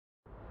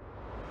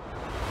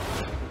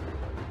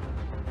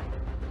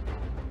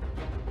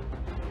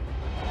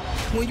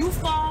When you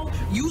fall,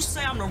 you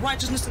say, I'm the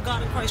righteousness of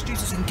God in Christ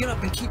Jesus, and get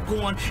up and keep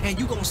going, and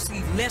you're going to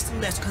see less and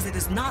less, because it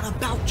is not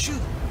about you.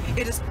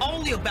 It is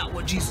only about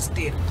what Jesus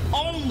did.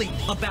 Only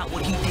about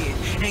what he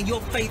did, and your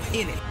faith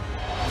in it.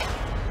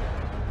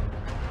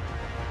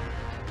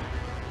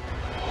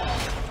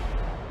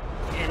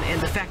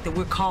 And the fact that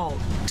we're called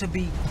to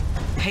be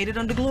hated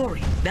unto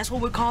glory. That's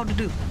what we're called to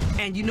do.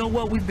 And you know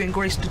what? We've been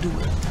graced to do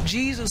it.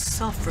 Jesus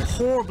suffered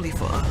horribly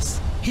for us.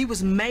 He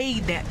was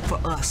made that for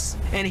us.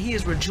 And he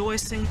is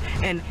rejoicing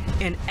and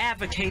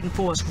advocating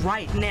for us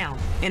right now,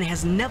 and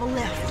has never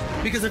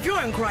left. Because if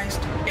you're in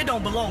Christ, it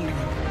don't belong to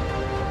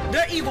you.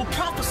 Their evil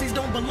prophecies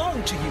don't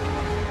belong to you.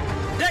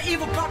 Their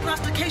evil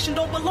prognostication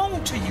don't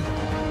belong to you.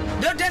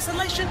 Their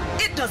desolation,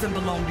 it doesn't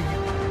belong to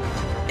you.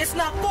 It's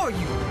not for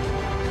you.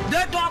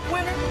 Their dark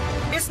winter,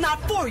 it's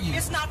not for you.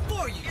 It's not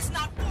for you. It's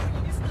not for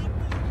you. It's not for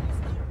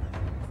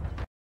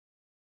you.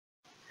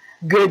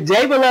 Good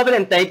day, beloved,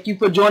 and thank you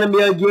for joining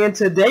me again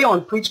today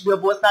on Preach Your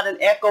Voice Not an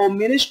Echo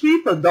Ministry.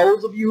 For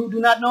those of you who do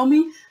not know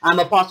me, I'm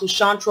Apostle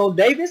Shawntrell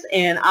Davis,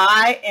 and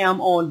I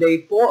am on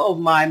day 4 of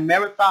my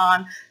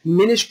marathon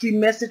ministry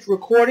message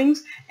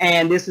recordings,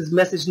 and this is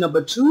message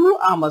number 2.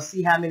 I'm going to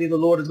see how many the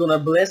Lord is going to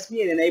bless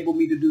me and enable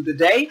me to do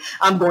today.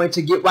 I'm going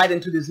to get right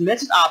into this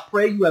message. I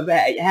pray you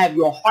have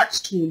your hearts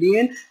tuned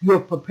in. You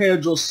have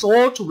prepared your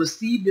soul to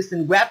receive this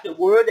engrafted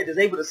word that is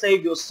able to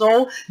save your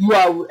soul. You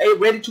are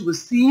ready to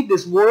receive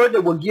this word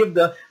that will give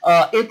the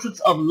entrance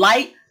of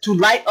light to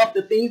light up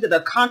the things that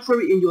are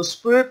contrary in your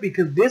spirit,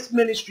 because this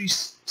ministry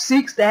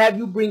seeks to have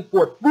you bring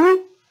forth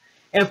fruit,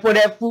 and for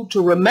that fruit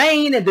to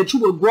remain, and that you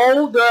will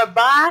grow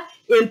thereby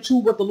into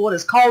what the Lord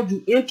has called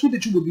you into,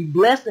 that you will be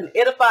blessed and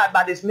edified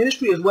by this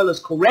ministry as well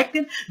as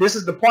corrected. This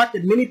is the part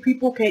that many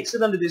people can't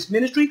sit under this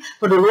ministry,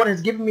 for the Lord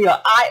has given me an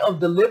eye of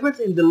deliverance,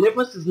 and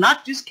deliverance is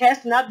not just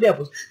casting out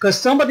devils, because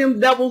some of them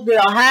devils that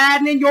are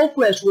hiding in your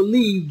flesh will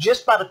leave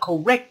just by the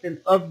correcting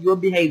of your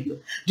behavior,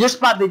 just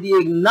by the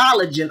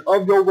acknowledging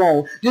of your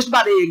wrong, just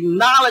by the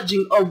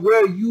acknowledging of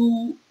where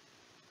you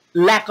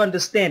lack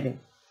understanding.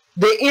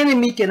 The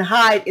enemy can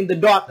hide in the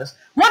darkness.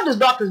 What does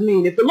darkness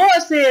mean? If the Lord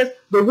says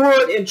the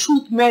word and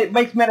truth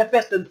makes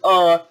manifest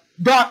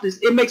darkness,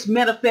 it makes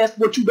manifest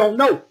what you don't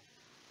know.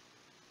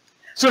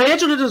 So the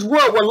entrance of this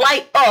word will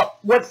light up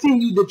what's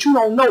in you that you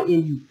don't know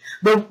in you.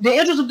 The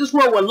entrance of this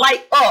word will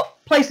light up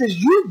places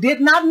you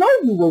did not know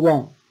you were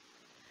wrong.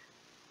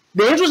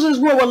 The entrance of this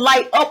word will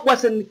light up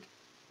what's in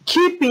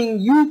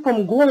keeping you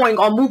from growing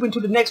or moving to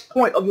the next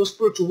point of your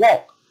spiritual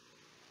walk.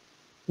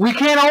 We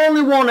can't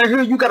only want to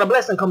hear you got a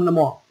blessing coming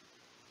tomorrow,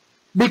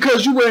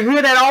 because you will hear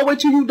that all the way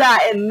till you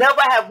die and never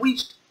have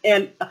reached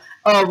and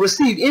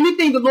received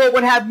anything the Lord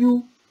would have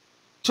you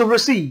to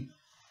receive.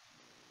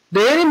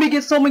 The enemy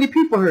gets so many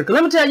people hurt.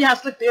 Let me tell you how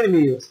slick the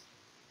enemy is.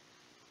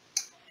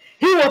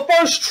 He will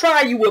first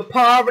try you with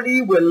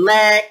poverty, with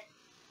lack,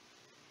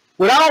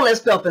 with all that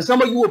stuff. And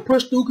some of you will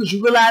push through because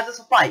you realize it's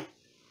a fight.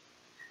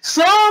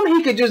 Some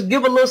he could just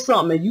give a little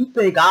something and you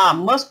think, I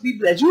must be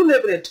blessed. You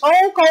live in a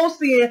total cold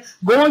sin,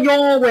 going your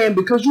own way, and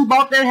because you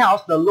bought that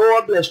house, the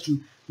Lord blessed you.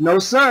 No,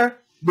 sir.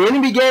 The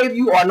enemy gave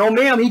you, or no,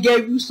 ma'am, he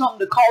gave you something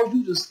to cause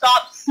you to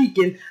stop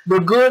seeking the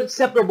good,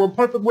 acceptable,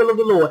 perfect will of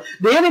the Lord.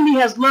 The enemy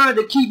has learned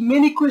to keep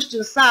many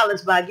Christians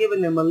silent by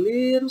giving them a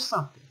little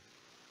something.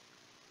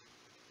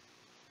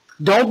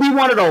 Don't be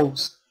one of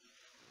those.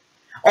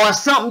 Or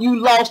something you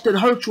lost that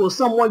hurt you, or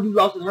someone you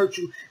lost that hurt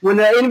you. When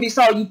the enemy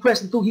saw you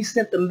pressing through, he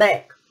sent them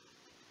back.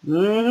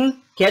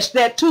 Catch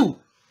that too.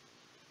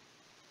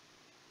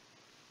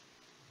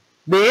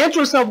 The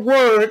entrance of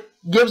word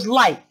gives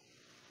light,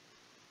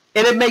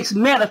 and it makes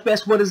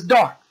manifest what is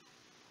dark,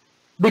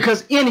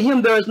 because in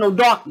him there is no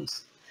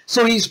darkness.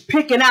 So he's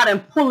picking out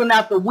and pulling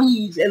out the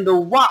weeds and the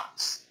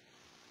rocks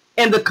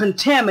and the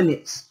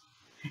contaminants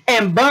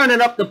and burning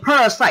up the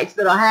parasites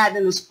that are hiding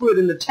in the spirit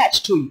and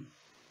attached to you.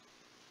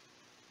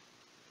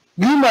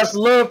 You must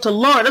love to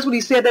learn. That's what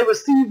he said. They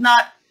receive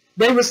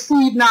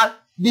not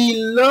the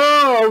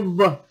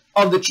love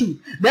of the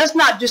truth. That's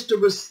not just to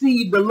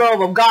receive the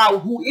love of God,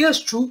 who is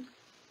truth,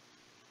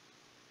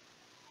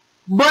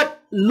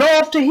 but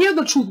love to hear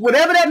the truth,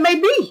 whatever that may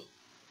be.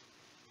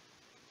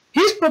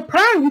 He's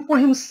preparing you for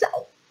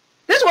himself.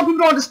 This is what people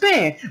don't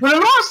understand. When the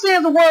Lord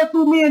says a word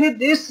through me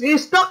and it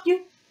stuck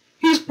you,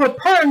 he's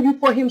preparing you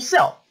for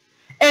himself.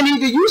 And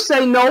either you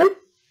say no,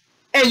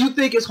 and you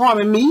think it's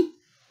harming me,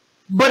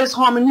 but it's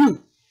harming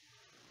you.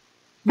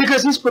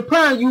 Because he's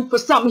preparing you for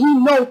something he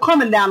knows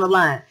coming down the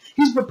line.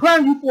 He's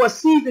preparing you for a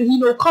season he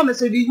knows coming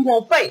so that you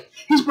won't faint.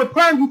 He's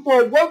preparing you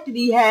for a work that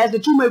he has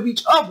that you may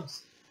reach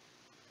others.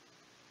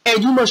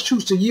 And you must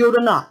choose to yield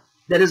or not.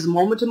 That is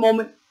moment to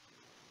moment,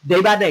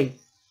 day by day.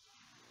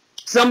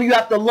 Some of you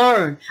have to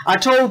learn. I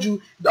told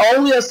you,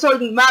 only a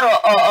certain matter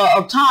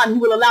of time he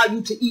will allow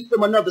you to eat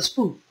from another's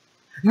fruit.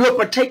 You are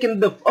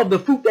partaking of the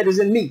fruit that is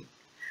in me.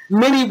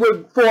 Many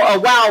will for a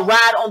while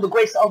ride on the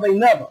grace of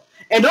another.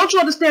 And don't you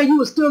understand, you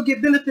will still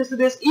get benefits of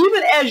this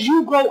even as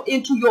you grow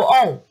into your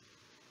own.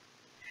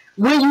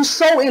 When you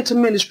sow into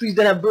ministries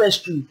that have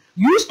blessed you,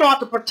 you start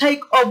to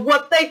partake of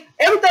what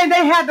everything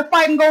they had to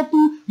fight and go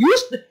through,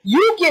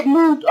 you get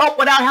moved up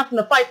without having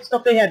to fight the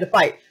stuff they had to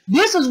fight.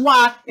 This is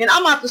why, and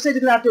I'm about to say this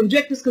because I have to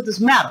inject this because this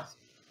matters.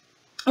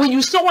 When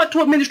you sow into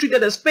a ministry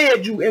that has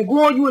fed you and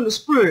grown you in the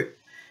spirit,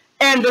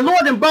 and the Lord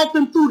then brought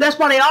them through, that's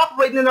why they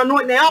operating in the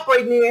anointing they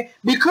operating in,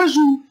 because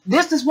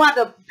this is why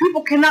the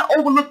people cannot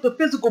overlook the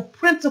physical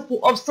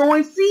principle of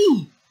sowing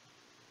seed.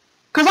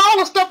 Because all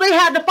the stuff they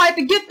had to fight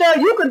to get there,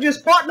 you can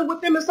just partner with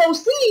them and sow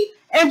seed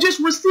and just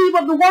receive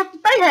of the work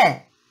that they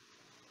had.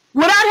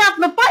 Without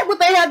having to fight what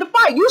they had to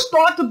fight, you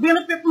start to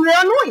benefit from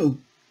their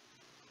anointing.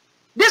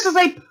 This is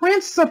a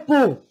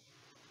principle.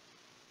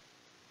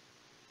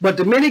 But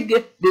the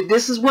minute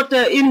this is what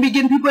the enemy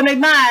getting people in their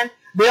mind,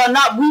 they are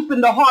not reaping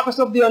the harvest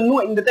of the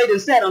anointing that they done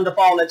sat under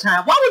for all that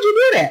time. Why would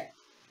you do that?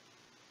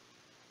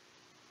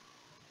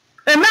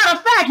 As a matter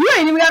of fact, you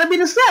ain't even got to be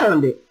the set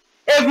under it.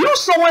 If you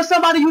sowing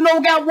somebody you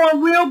know got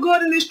one real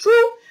good and it's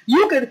true,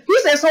 you could, he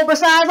said, sow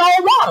besides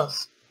all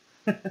waters.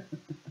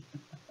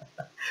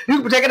 You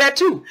can protect that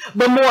too.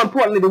 But more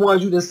importantly, the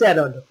ones you done sat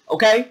under.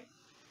 Okay?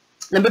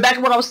 Let me back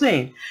to what I was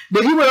saying.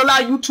 That he will allow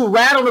you to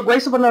ride on the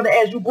grace of another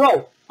as you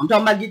grow. I'm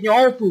talking about getting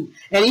your own fruit.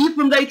 And eat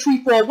from their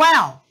tree for a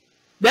while.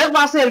 That's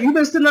why I said, if you've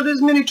been sitting under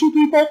this many 2,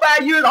 3, 4,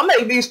 5 years, I'm not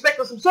even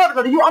expecting some service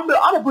out of you. I'm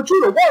going to put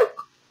you to work.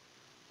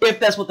 If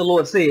that's what the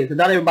Lord says. Because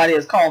not everybody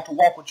is called to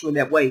walk with you in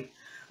that way.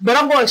 But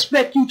I'm going to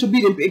expect you to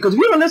be the, because if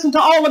you don't listen to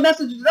all the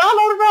messages that I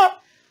loaded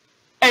up,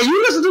 and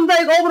you listen to them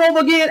things over and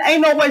over again,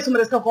 ain't no way some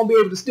of that stuff going to be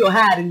able to still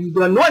hide in you.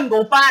 The anointing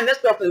going to find that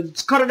stuff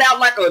and cut it out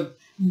like a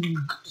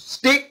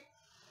stick,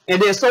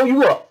 and then sew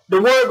you up. The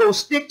word going to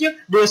stick you,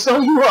 then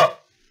sew you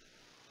up.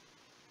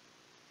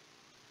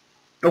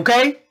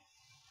 Okay?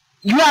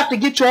 You have to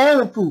get your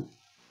own fruit.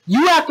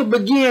 You have to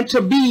begin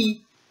to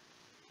be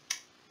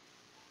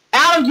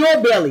out of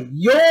your belly.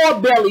 Your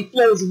belly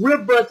flows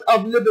rivers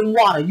of living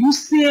water. You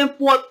send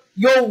forth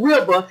your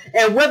river,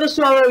 and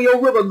whithersoever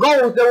your river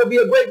goes, there will be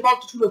a great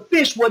multitude of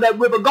fish where that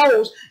river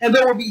goes, and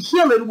there will be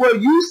healing where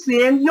you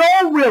send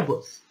your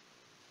rivers.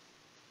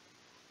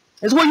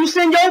 It's where you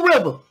send your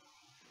river.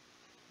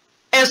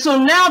 And so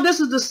now this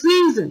is the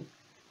season.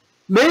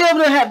 Many of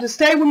them have to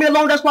stay with me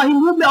alone. That's why he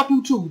moved me off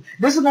YouTube.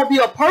 This is going to be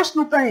a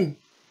personal thing.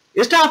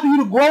 It's time for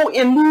you to grow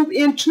and move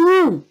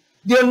into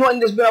the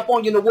anointing that's been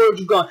upon you in the word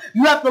you've gone.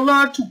 You have to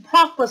learn to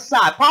prophesy.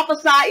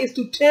 Prophesy is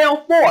to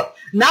tell forth,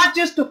 not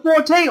just to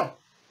foretell.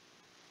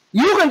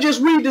 You can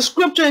just read the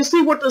scripture and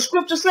see what the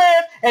scripture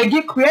says and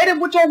get creative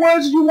with your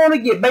words as you want to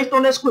get based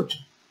on that scripture.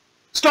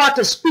 Start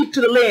to speak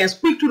to the land,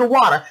 speak to the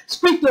water,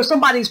 speak to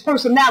somebody's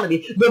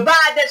personality.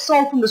 Divide that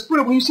soul from the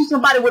spirit. When you see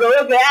somebody with an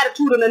ugly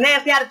attitude and a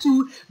nasty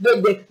attitude,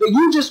 that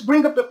you just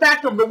bring up the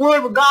fact of the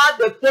word of God,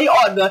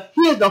 that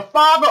he is the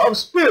father of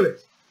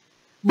spirits.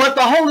 But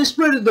the Holy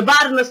Spirit is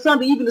dividing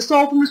asunder even the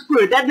soul from the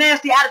spirit. That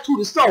nasty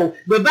attitude is soul.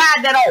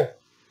 Divide that off.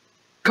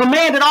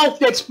 Command it off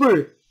that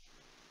spirit.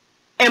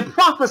 And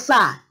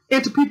prophesy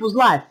into people's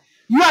life.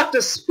 You have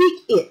to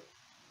speak it.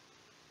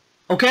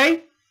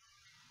 Okay?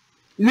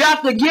 You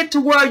have to get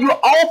to where you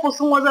offer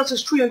someone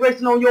else's tree and grace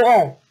it on your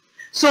own.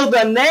 So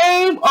the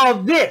name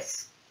of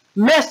this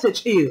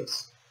message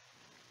is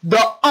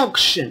the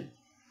unction.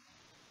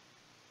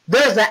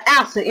 There's an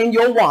answer in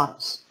your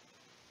waters.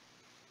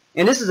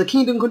 And this is a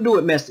Kingdom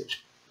Conduit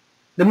message.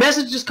 The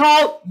message is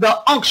called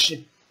the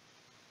unction.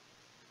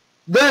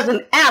 There's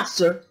an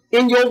answer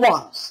in your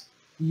waters.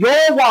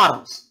 Your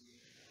waters.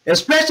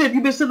 Especially if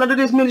you've been sitting under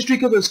this ministry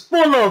because it's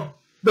full of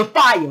the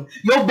fire.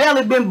 Your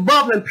belly been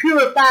bubbling,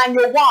 purifying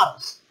your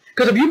waters.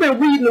 Because if you've been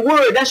reading the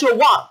word, that's your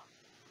water.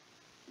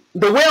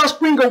 The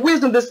wellspring of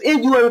wisdom that's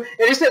in you, and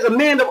it says a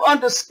man of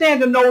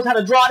understanding knows how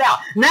to draw it out.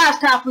 Now it's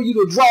time for you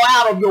to draw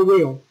out of your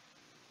well.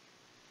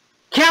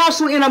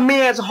 Counsel in a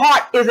man's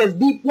heart is as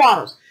deep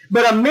waters.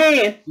 But a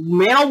man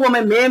or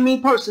woman, man,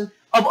 mean person,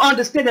 of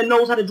understanding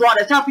knows how to draw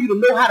it. It's time for you to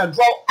know how to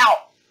draw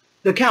out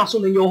the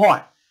counsel in your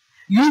heart.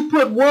 You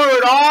put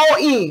word all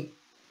in.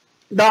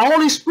 The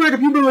Holy Spirit,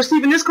 if you've been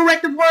receiving this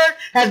corrective word,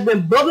 has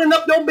been bubbling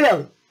up your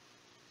belly.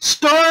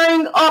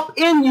 Stirring up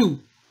in you.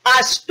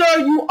 I stir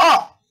you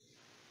up.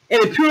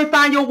 And in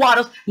purifying your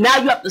waters, now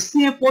you have to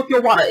send forth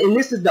your water. And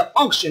this is the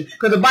unction.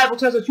 Because the Bible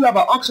tells us you have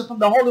an unction from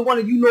the Holy One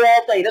and you know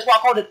all things. That's why I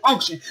call it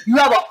unction. You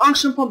have an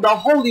unction from the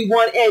Holy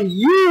One and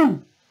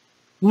you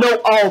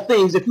know all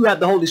things if you have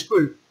the Holy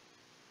Spirit.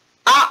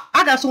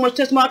 I got so much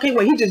testimony, I can't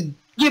wait. He just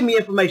give me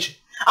information.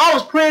 I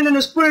was praying in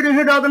the Spirit in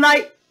here the other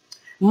night.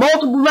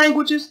 Multiple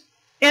languages.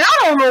 And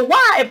I don't know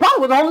why. It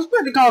probably was the Holy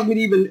Spirit that caused me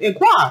to even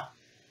inquire.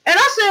 And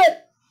I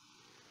said,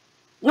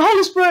 the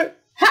Holy Spirit,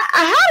 how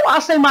do I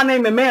say my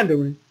name in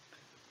Mandarin?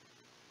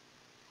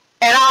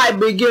 And I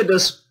began to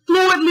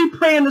fluently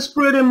pray in the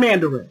Spirit in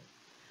Mandarin.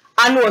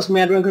 I know it's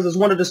Mandarin because it's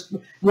one of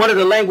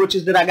the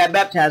languages that I got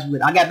baptized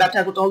with. I got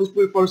baptized with the Holy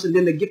Spirit first, and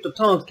then the gift of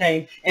tongues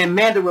came. And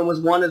Mandarin was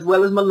one, as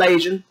well as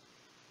Malaysian.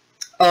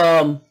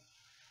 It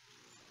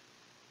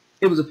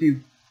was a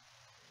few.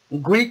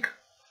 Greek.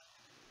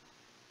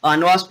 I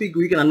know I speak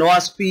Greek, and I know I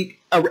speak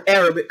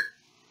Arabic.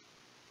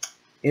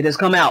 It has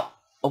come out,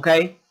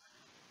 okay?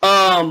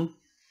 Yeah,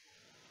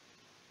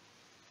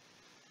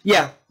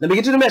 let me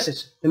get to the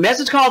message. The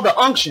message called the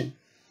unction.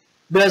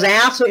 There's an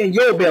answer in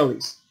your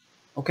bellies.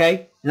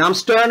 Okay? And I'm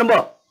stirring them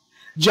up.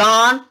 1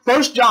 John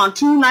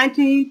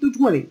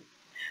 2:19-20.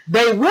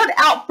 They went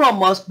out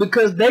from us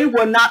because they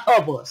were not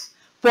of us.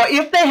 For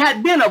if they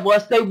had been of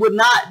us, they would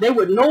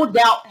no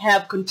doubt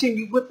have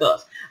continued with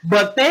us.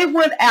 But they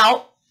went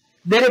out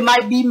that it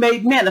might be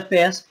made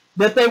manifest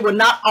that they were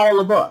not all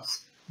of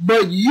us.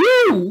 But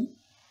you,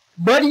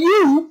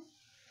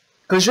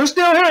 because you're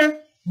still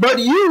here, but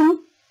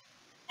you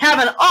have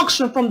an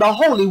unction from the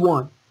Holy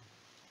One,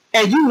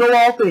 and you know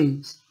all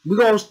things. We're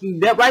going to see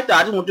that right there.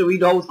 I just want to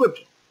read the whole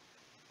scripture.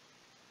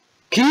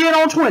 Key in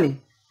on 20.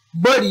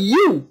 But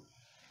you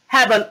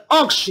have an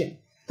unction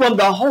from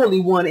the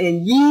Holy One,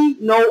 and ye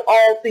know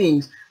all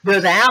things.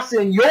 There's an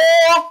answer in your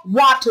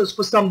waters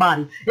for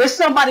somebody. There's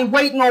somebody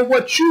waiting on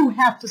what you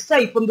have to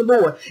say from the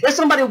Lord. There's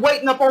somebody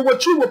waiting up on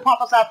what you will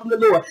prophesy from the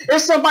Lord.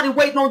 There's somebody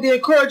waiting on the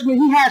encouragement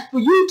he has for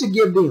you to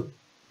give them.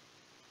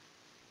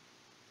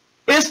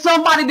 It's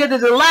somebody that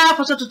is alive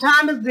for such a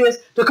time as this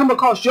to come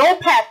across your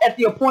path at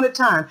the appointed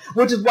time,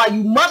 which is why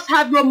you must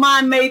have your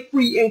mind made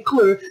free and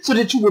clear so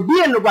that you will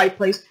be in the right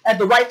place at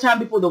the right time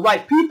before the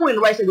right people, in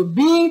the right state of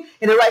being,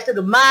 in the right state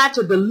of mind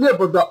to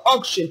deliver the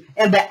unction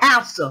and the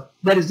answer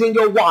that is in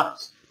your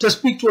waters, to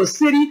speak to a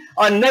city,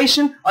 a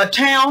nation, a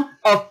town,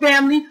 a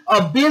family,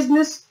 a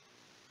business,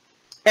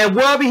 and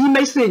wherever he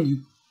may send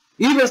you.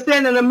 Even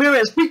stand in the mirror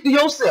and speak to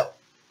yourself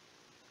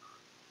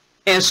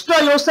and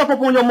stir yourself up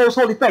on your most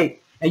holy faith.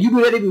 And you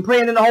do that even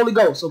praying in the Holy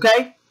Ghost,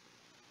 okay?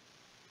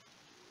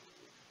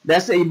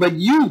 That's it. But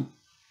you,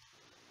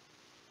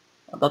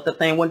 I thought that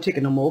thing wasn't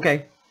ticking no more,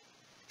 okay?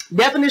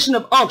 Definition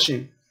of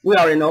unction, we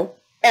already know.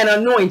 An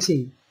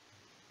anointing.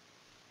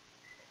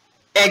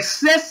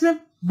 Excessive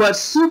but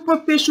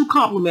superficial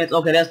compliments.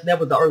 Okay, that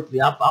was the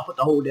earthly. I'll put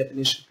the whole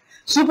definition.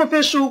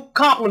 Superficial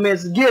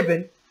compliments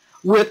given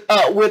with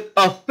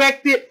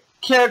affected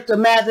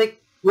charismatic,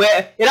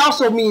 where it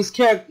also means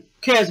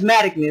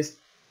charismaticness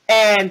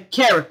and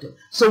character.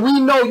 So we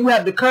know you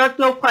have the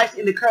character of Christ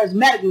and the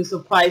charismaticness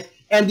of Christ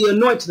and the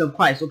anointing of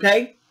Christ,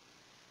 okay?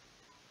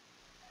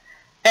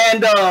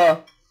 And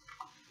the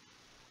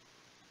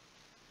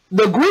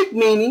Greek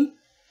meaning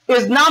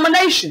is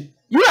nomination.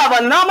 You have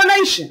a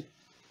nomination,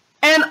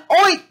 an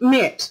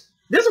ointment.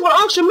 This is what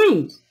unction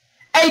means.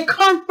 A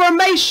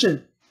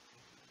confirmation,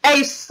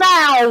 a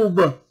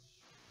salve,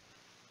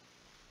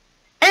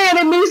 and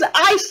it means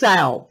eye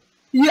salve.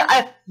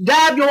 Yeah,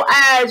 dab your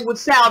eyes with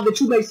salve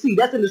that you may see.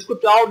 That's in the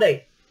scripture all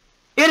day.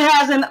 It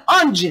has an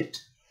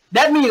unguent.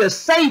 That means a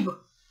savor.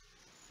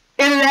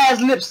 And it has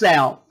lip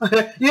salve.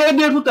 Yeah, it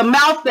deals with the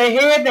mouth, the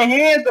head, the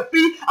hands, the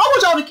feet. I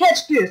want y'all to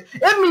catch this.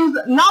 It means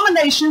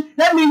nomination.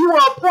 That means you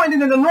are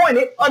appointed and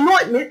anointed.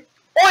 Anointment,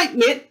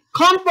 ointment,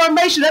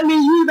 confirmation. That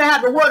means you even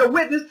have the word of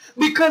witness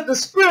because the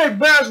Spirit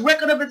bears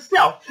record of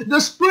itself.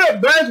 The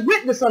Spirit bears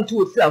witness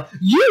unto itself.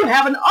 You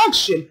have an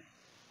unction.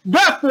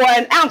 Therefore,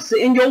 an answer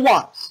in your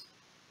waters.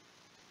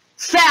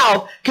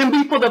 Salve can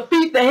be for the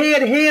feet, the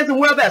head, hands, and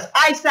wherever else.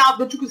 Eye salve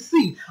that you can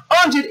see.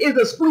 Unguent is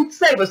a sweet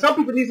savor. Some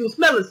people need some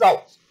smelling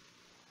salts.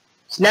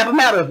 Snap them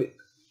out of it.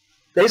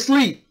 They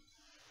sleep.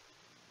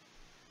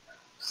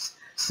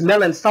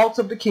 Smelling salts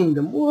of the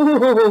kingdom.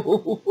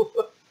 Woo.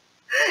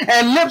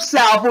 And lip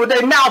salve for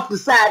their mouth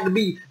decide to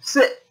be,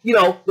 you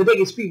know, that they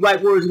can speak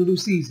right words in due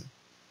season.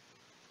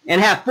 And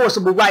have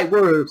forcible right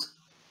words.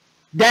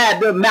 Dab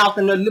their mouth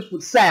and their lips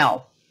with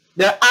salve.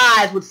 Their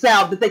eyes with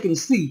salve that they can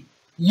see.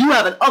 You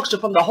have an unction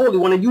from the Holy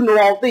One and you know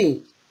all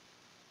things.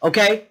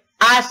 Okay?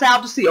 Eye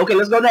salve to see. Okay,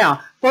 let's go down.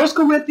 1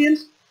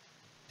 Corinthians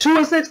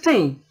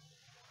 2:16.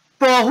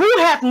 For who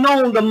hath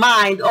known the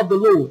mind of the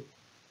Lord,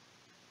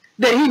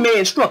 that he may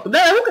instruct him?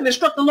 Now, who can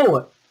instruct the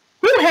Lord?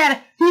 Who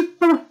had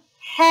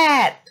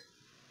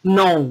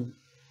known?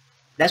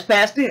 That's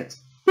past tense.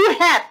 Who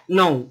hath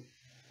known?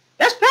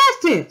 That's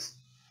past tense.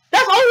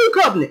 That's old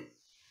covenant.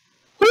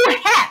 Who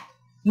hath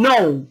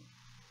known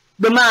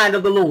the mind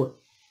of the Lord,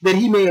 that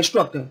he may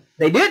instruct him?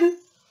 They didn't.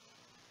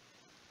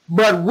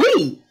 But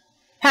we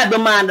have the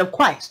mind of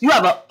Christ. You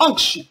have an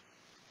unction.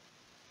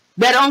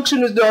 That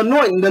unction is the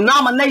anointing, the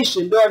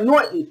nomination, the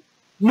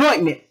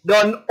anointment,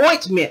 the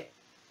ointment,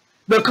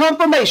 the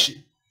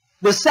confirmation,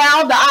 the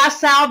salve, the eye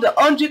salve, the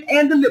unguent,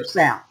 and the lip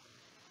salve.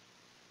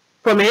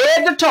 From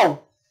head to toe,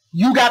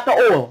 you got the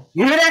oil.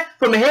 You hear that?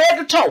 From head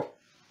to toe.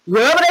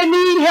 Wherever they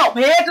need help,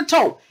 head to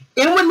toe,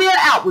 inwardly and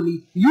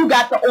outwardly, you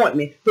got the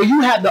ointment. So you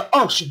have the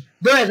unction.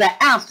 There is an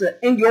answer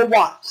in your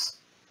waters.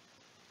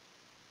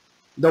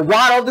 The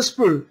water of the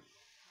Spirit.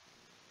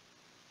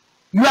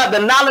 You have the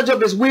knowledge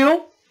of his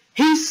will.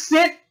 He's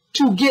sent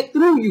to get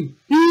through you.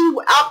 He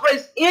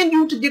operates in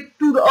you to get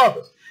through to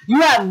others.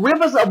 You have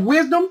rivers of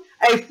wisdom,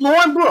 a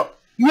flowing brook.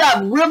 You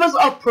have rivers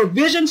of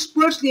provision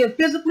spiritually and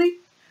physically.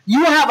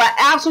 You have an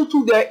answer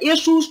to their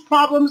issues,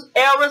 problems,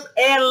 errors,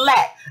 and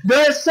lack.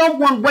 There is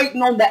someone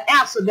waiting on the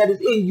answer that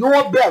is in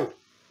your belly.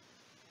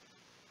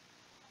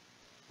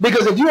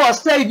 Because if you are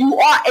saved, you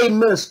are a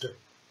minister.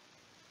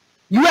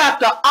 You have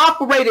to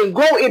operate and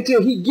grow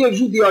until he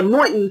gives you the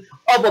anointing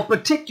of a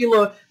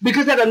particular,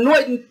 because that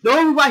anointing, the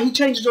only why he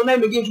changes your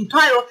name and gives you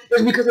title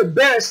is because it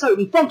bears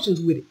certain functions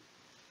with it.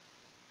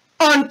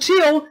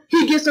 Until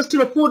he gets us to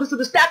the fullness of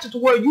the stature to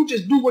where you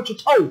just do what you're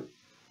told.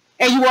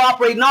 And you will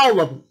operate in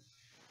all of them.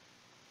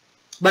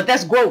 But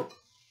that's growth.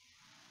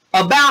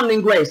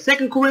 Abounding grace.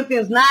 2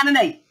 Corinthians 9 and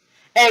 8.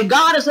 And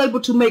God is able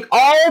to make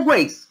all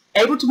grace.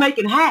 Able to make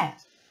it has.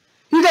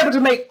 He's able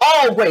to make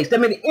all grace. That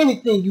means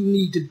anything you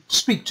need to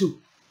speak to.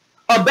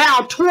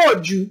 Abound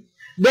toward you.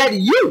 That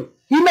you.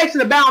 He makes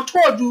it abound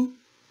toward you.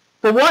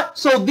 For what?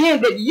 So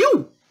then that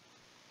you.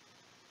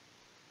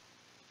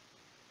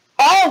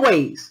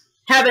 Always.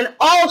 Having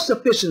all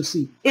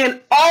sufficiency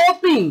in all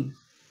things.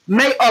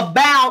 May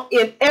abound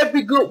in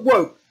every good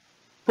work.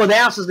 For the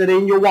answers that are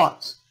in your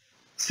wants.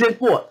 Send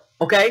forth.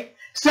 Okay?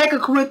 2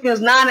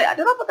 Corinthians 9. Did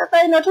I put that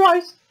thing there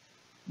twice?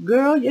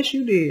 Girl, yes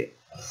you did.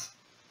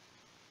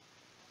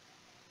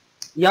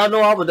 Y'all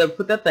know I would have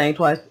put that thing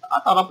twice.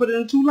 I thought I put it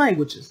in 2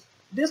 languages.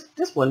 This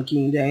wasn't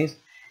King James.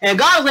 And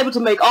God is able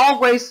to make all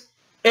grace,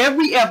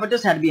 every effort,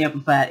 this had to be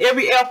amplified,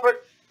 every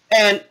effort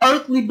and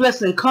earthly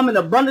blessing come in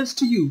abundance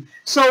to you,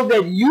 so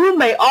that you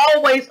may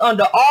always,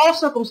 under all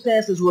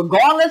circumstances,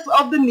 regardless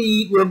of the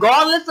need,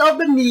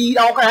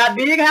 I don't care how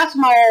big, how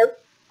small,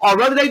 or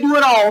whether they do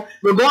it all,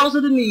 regardless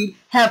of the need,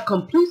 have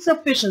complete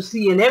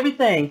sufficiency in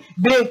everything,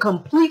 being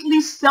completely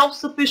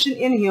self-sufficient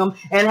in him,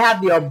 and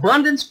have the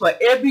abundance for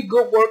every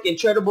good work and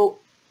charitable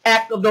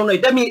act of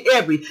donation. That means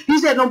every. He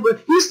said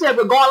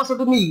regardless of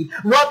the need,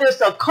 whether it's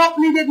a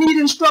company that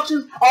needs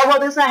instructions, or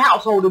whether it's a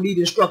household that needs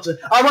instructions,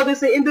 or whether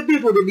it's an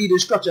individual that needs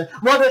instruction,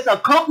 whether it's a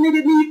company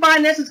that needs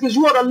finances because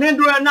you are the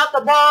lender and not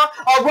the borrower,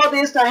 or whether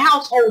it's the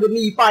household that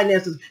needs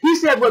finances. He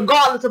said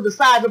regardless of the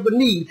size of the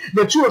need,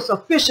 that you are a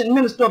sufficient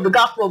minister of the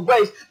gospel of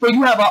grace, for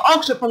you have an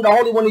unction from the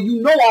Holy One, and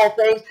you know all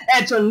things,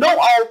 and to know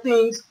all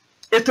things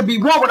is to be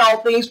one with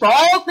all things, for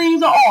all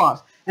things are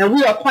ours. And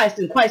we are Christ,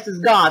 and Christ is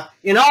God,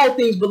 and all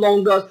things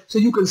belong to us, so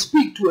you can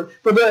speak to it.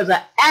 For there is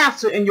an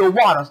answer in your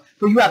waters,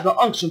 for you have the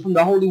unction from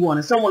the Holy One,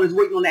 and someone is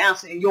waiting on the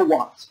answer in your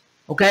waters.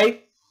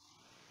 Okay?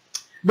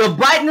 The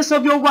brightness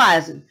of your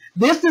rising.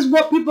 This is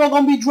what people are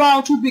going to be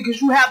drawn to,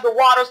 because you have the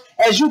waters.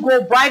 As you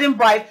go bright and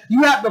bright,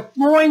 you have the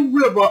flowing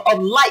river of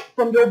light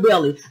from your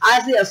belly.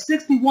 Isaiah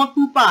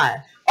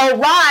 61-5.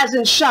 Arise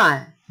and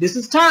shine. This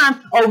is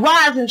time.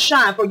 Arise and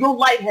shine, for your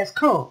light has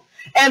come.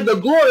 And the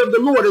glory of the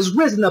Lord is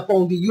risen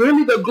upon thee. You hear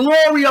me? The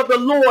glory of the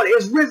Lord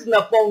is risen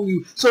upon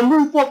you. So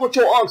move forth with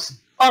your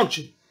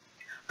unction.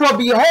 For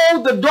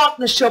behold, the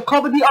darkness shall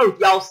cover the earth.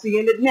 Y'all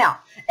seeing it now.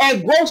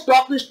 And gross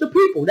darkness the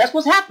people. That's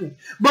what's happening.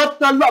 But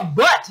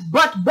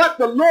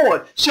the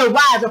Lord shall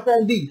rise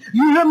upon thee.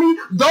 You hear me?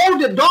 Though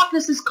the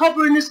darkness is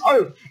covering this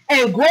earth,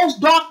 and gross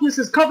darkness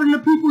is covering the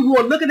people, you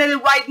are looking at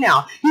it right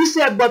now. He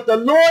said, but the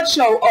Lord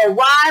shall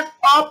arise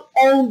up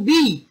on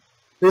thee.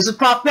 This is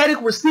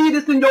prophetic. Receive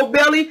this in your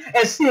belly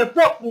and send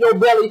forth from your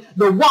belly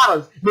the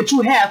waters that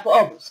you have for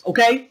others.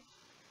 Okay?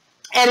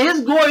 And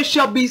his glory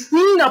shall be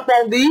seen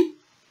upon thee,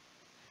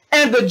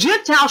 and the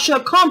Gentiles shall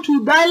come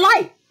to thy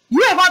light.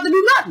 You ain't about to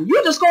do nothing.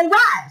 You're just going to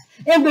rise.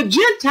 And the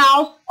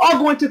Gentiles are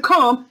going to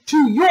come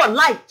to your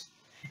light.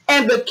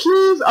 And the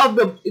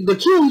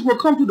kings will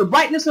come to the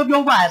brightness of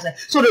your rising.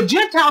 So the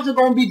Gentiles are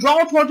going to be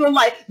drawn towards your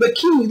light. The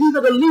kings, these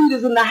are the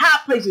leaders in the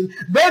high places.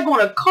 They're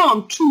going to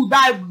come to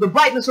the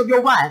brightness of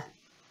your rising.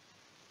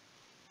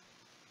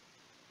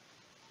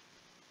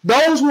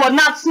 Those who are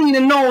not seen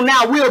and known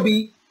now will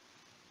be.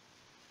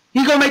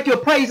 He's going to make your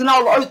praise in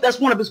all the earth. That's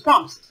one of his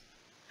promises.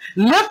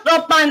 Lift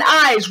up thine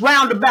eyes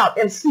round about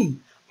and see.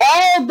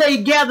 All they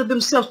gather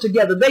themselves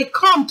together. They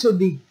come to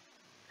thee.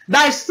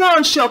 Thy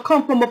son shall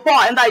come from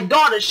afar, and thy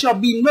daughter shall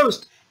be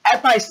nursed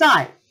at thy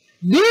side.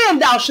 Then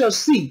thou shalt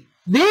see.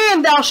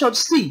 Then thou shalt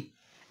see.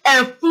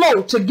 And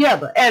flow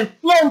together. And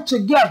flow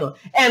together.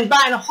 And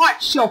thine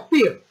heart shall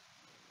fear.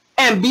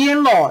 And be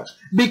enlarged.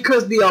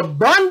 Because the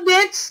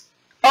abundance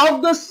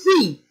of the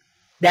sea,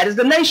 that is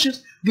the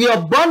nations, the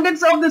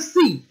abundance of the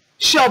sea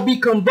shall be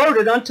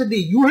converted unto thee.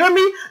 You hear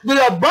me?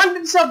 The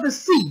abundance of the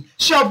sea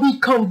shall be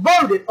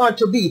converted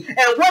unto thee.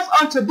 And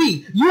what's unto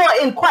thee? You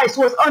are in Christ,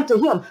 so it's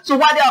unto him. So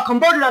while they are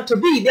converted unto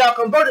thee, they are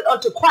converted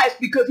unto Christ,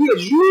 because he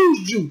has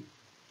used you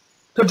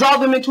to draw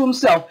them into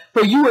himself.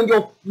 For you and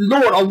your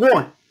Lord are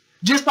one.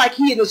 Just like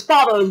he and his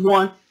Father is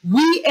one,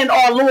 we and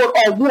our Lord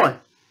are one.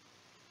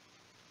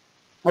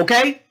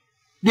 Okay?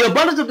 The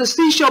abundance of the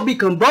sea shall be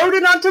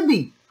converted unto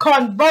thee.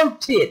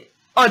 Converted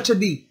unto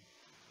thee.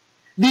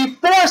 The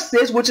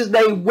forces, which is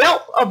the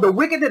wealth of the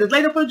wicked that is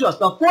laid up for the just,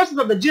 the forces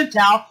of the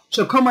Gentile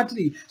shall come unto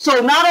thee. So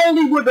not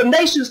only will the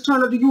nations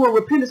turn unto you in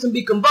repentance and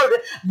be converted,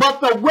 but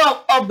the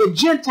wealth of the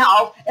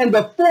Gentiles and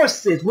the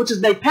forces, which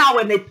is their power,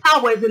 and their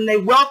power is in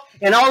their wealth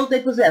and all that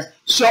they possess,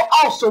 shall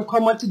also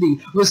come unto thee.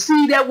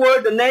 Receive that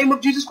word, the name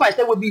of Jesus Christ,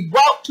 that will be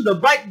brought to the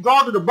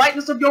drawn to the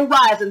brightness of your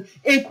rising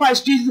in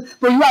Christ Jesus.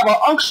 For you have an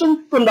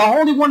unction from the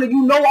Holy One, and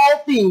you know all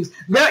things.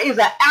 There is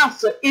an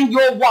answer in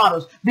your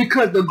waters,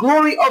 because the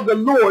glory of the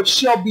Lord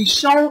shall be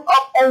shown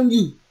up on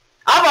you.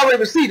 I've already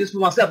received this for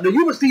myself. Now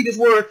you receive this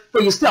word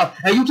for yourself.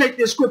 And you take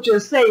this scripture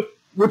and say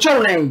with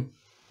your name.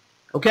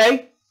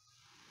 Okay?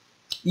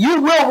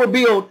 You will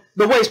rebuild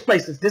the waste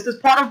places. This is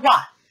part of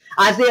why.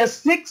 Isaiah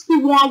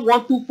 61,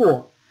 1 through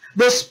 4.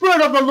 The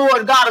Spirit of the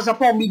Lord God is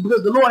upon me,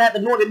 because the Lord hath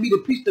anointed me to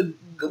preach the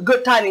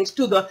good tidings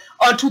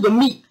unto the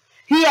meek.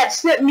 He hath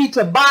sent me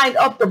to bind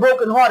up the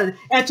brokenhearted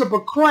and to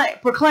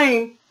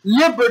proclaim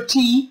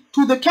liberty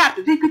to the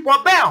captives. These people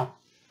are bound.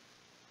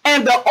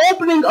 And the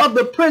opening of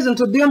the prison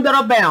to them that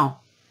are bound,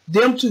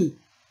 them too.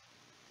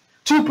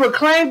 To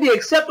proclaim the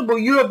acceptable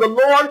year of the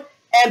Lord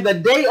and the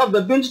day of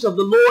the vengeance of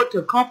the Lord,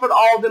 to comfort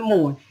all that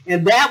mourn.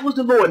 And that was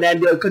the Lord.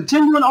 And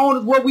continuing on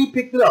is where we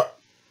picked it up.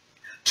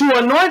 To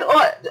anoint,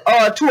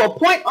 to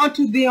appoint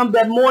unto them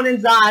that mourn in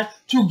Zion,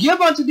 to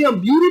give unto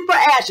them beauty for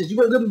ashes.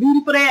 You're going to give them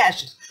beauty for their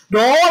ashes. The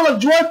oil of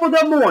joy for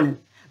their mourning.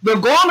 The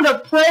garment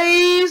of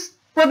praise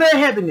for their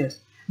heaviness.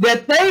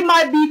 That they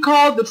might be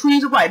called the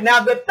trees of right.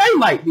 Now that they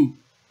might be.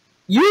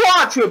 You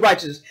are a tree of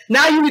righteousness.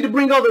 Now you need to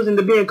bring others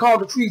into being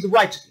called the trees of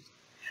righteousness.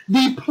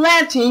 The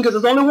planting,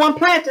 because there's only one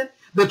planting.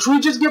 The tree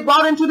just get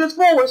brought into this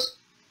forest.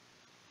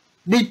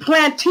 The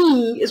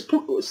planting is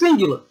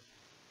singular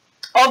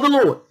of the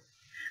Lord.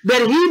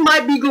 That he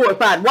might be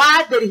glorified.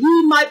 Why? That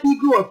he might be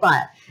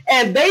glorified.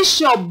 And they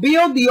shall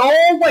build the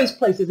old waste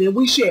places, and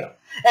we shall.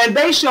 And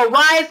they shall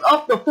rise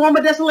up the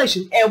former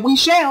desolation, and we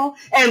shall.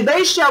 And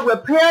they shall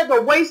repair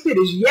the waste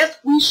cities, yes,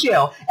 we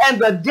shall. And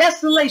the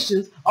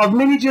desolations of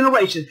many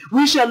generations.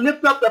 We shall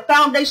lift up the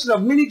foundations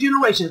of many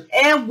generations,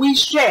 and we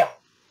shall.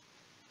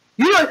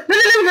 You know,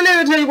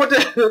 let me tell you what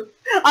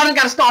I done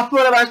got to start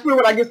feeling my spirit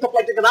when I get stuff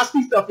like that, because I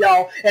see stuff,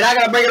 y'all, and I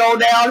got to bring it on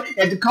down,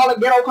 and to call it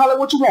ghetto, call it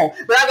what you want,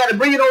 but I got to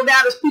bring it on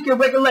down to speak in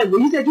regular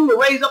language. He said you will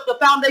raise up the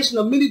foundation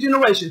of many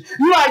generations.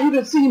 You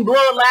done seen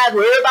bloodlines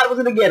where everybody was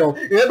in the ghetto,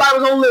 everybody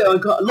was on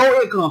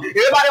low income,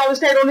 everybody only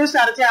stayed on this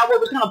side of town where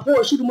it was kind of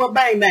poor, shoot them up,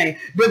 bang, bang.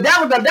 But that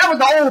was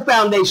the old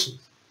foundation.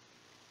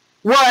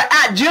 Where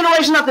at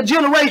generation after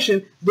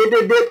generation,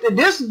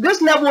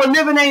 this level of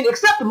living ain't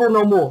acceptable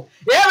no more.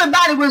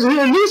 Everybody was at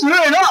least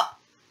hearing up.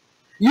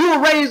 You will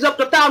raise up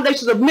the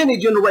foundations of many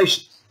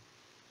generations.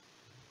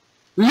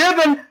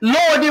 Living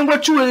lower than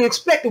what you had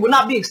expected will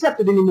not be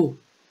accepted anymore.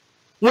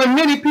 When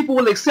many people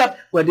will accept,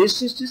 well,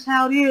 this is just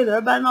how it is.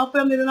 Everybody in our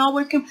family didn't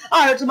always come.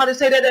 I heard somebody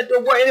say that at the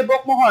word, and it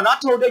broke my heart. And I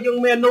told that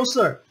young man, no,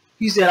 sir.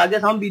 He said, I guess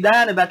I'm going to be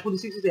dying at about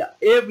 26. He said,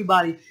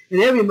 everybody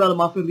and every member of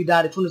my family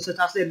died at 26.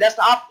 I said, that's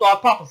the I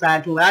started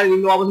prophesying to him. I didn't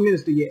even know I was a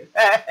minister yet.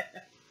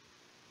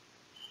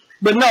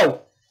 But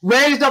no,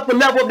 raised up the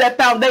level of that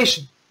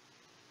foundation.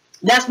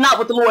 That's not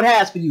what the Lord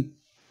has for you.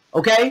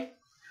 Okay?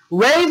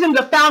 Raising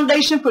the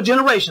foundation for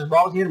generations. Well,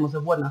 I was hearing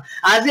myself, wasn't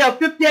I? Isaiah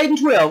 58 and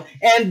 12.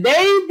 And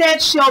they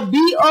that shall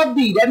be of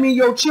thee. That means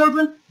your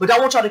children. But I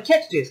want y'all to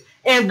catch this.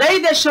 And they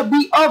that shall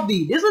be of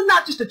thee. This is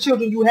not just the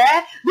children you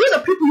had. These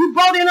are people you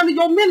brought in under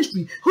your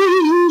ministry. Who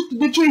he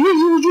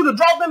used you to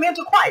draw them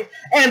into Christ.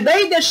 And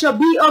they that shall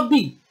be of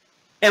thee.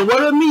 And what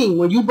does it mean?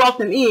 When you brought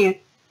them in,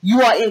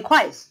 you are in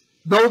Christ.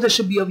 Those that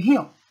should be of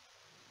him.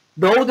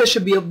 Those that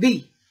should be of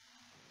thee.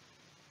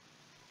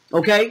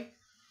 Okay?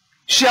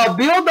 Shall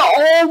build the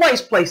old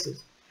waste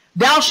places.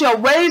 Thou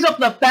shalt raise up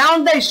the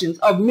foundations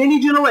of many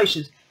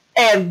generations.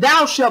 And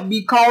thou shalt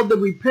be called the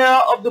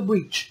repairer of the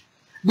breach.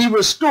 The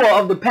restorer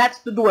of the paths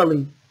to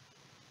dwelling.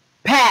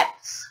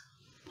 Paths,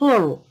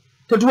 plural,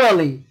 to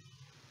dwelling.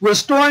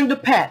 Restoring the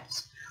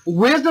paths.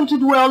 Wisdom to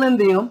dwell in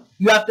them.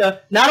 You have to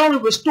not only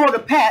restore the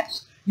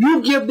paths,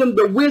 you give them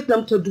the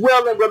wisdom to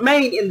dwell and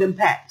remain in them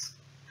paths.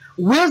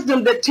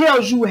 Wisdom that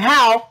tells you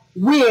how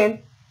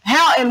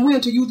and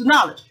when to use the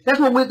knowledge. That's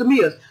what wisdom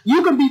is.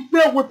 You can be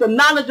filled with the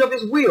knowledge of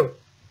his will.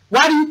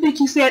 Why do you think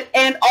he said,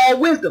 and all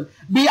wisdom?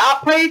 I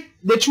pray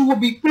that you will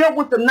be filled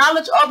with the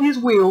knowledge of his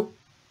will.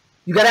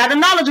 You got to have the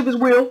knowledge of his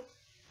will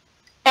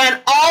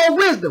and all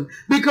wisdom,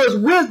 because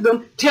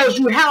wisdom tells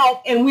you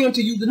how and when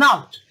to use the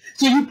knowledge.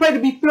 So you pray to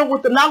be filled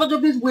with the knowledge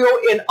of his will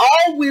in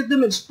all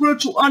wisdom and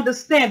spiritual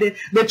understanding,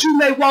 that you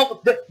may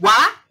walk,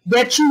 why?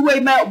 That you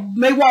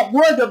may walk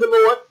worthy of the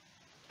Lord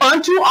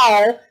unto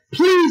all,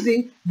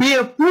 pleasing,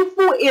 being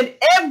fruitful in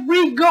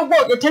every good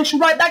work. It takes you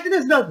right back to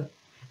this, doesn't it?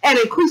 And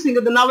increasing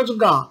in the knowledge of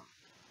God.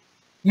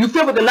 You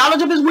fill with the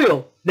knowledge of his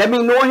will. That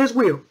means knowing his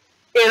will.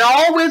 In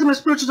all wisdom and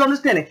spiritual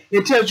understanding,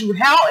 it tells you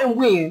how and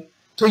when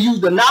to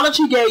use the knowledge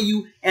he gave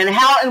you, and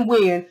how and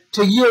when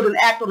to yield and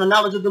act on the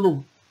knowledge of the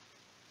Lord.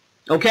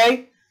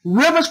 Okay?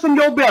 Rivers from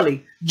your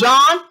belly.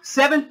 John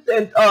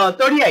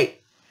 7:38.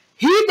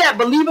 He that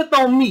believeth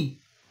on me,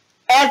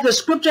 as the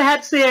scripture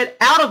had said,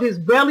 out of his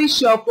belly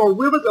shall flow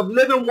rivers of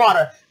living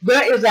water.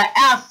 There is an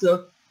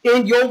answer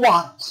in your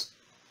waters.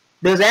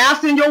 There's an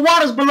answer in your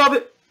waters,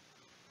 beloved.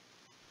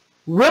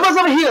 Rivers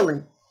of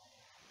healing.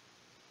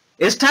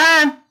 It's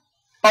time.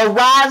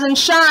 Arise and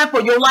shine, for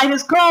your light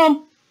has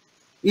come.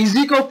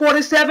 Ezekiel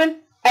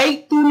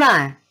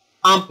 47:8-9.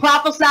 I'm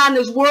prophesying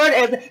this word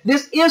as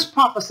this is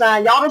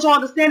prophesying. Y'all don't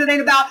understand, it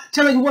ain't about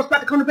telling you what's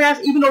about to come to pass,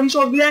 even though he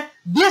showed me that.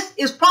 This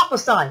is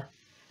prophesying.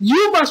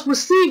 You must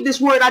receive this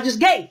word I just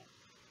gave.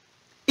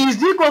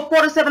 Ezekiel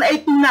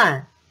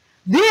 47:8-9.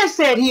 Then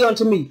said he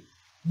unto me,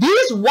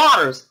 these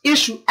waters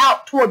issue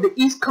out toward the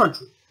east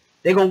country.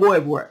 They're going to go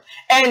everywhere.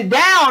 And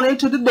down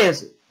into the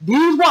desert.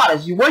 These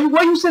waters,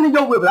 where you sending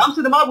your river? I'm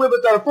sending my river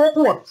 34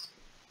 corners.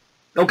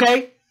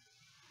 Okay?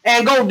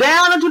 And go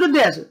down into the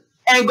desert.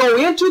 And go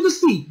into the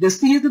sea. The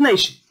sea is the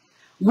nation.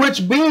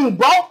 Which being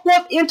brought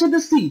forth into the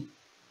sea,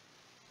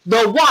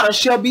 the water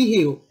shall be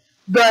healed.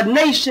 The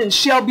nation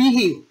shall be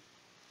healed.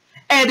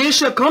 And it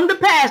shall come to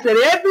pass that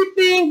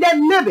everything that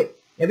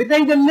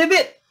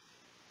liveth,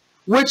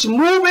 which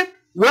moveth,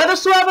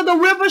 whithersoever the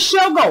river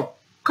shall go,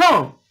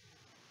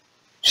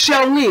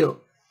 shall live.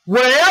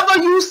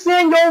 Wherever you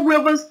send your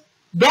rivers,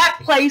 that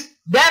place,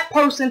 that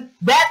person,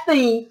 that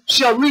thing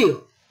shall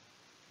live.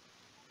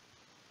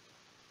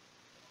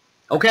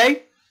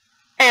 Okay?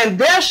 And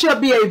there shall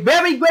be a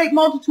very great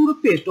multitude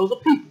of fish. Those are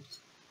peoples.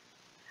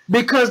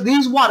 Because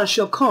these waters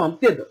shall come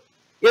thither.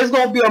 It's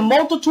going to be a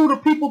multitude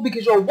of people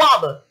because your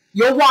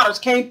waters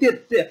came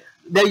thither.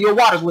 Your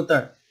waters were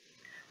there.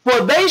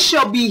 For they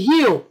shall be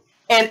healed.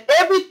 And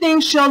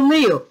everything shall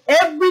live.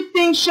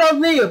 Everything shall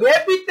live.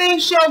 Everything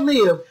shall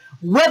live.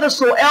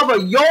 Whithersoever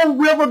your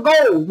river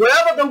goes,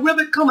 wherever the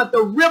river cometh,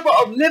 the river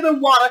of living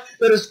water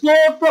that is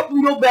flowing from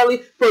your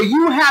belly, for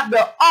you have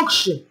the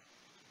unction.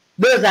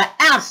 There's an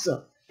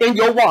answer in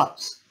your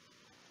waters.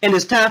 And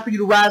it's time for you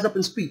to rise up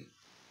and speak.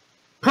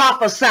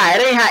 Prophesy.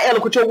 It ain't how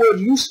eloquent your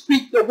words. You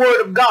speak the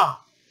word of God.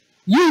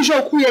 Use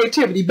your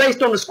creativity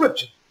based on the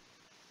scripture.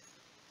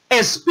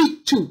 And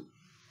speak to.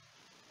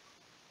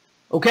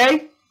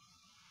 Okay?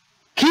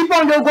 Keep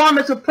on your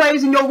garments of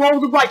praise and your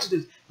robes of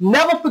righteousness.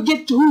 Never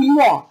forget to who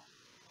you are.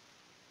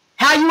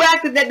 How you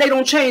acted that day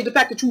don't change the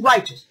fact that you're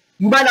righteous.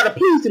 You might not have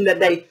pleased him that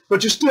day,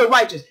 but you're still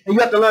righteous. And you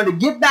have to learn to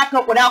get back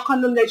up without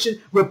condemnation,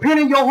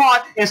 repent in your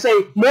heart, and say,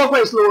 more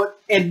grace, Lord,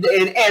 and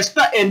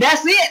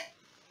that's it.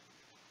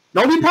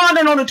 Don't be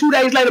pondering on it 2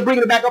 days later,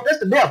 bringing it back up. That's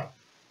the devil.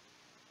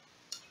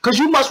 Because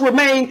you must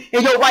remain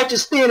in your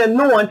righteous stand and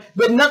knowing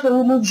that nothing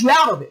removes you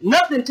out of it.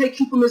 Nothing takes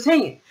you from his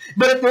hand.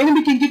 But if the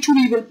enemy can get you to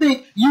even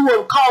think, you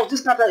will cause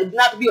this not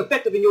to be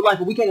effective in your life,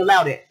 but we can't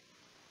allow that.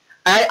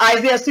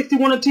 Isaiah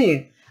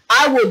 61:10.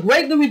 I will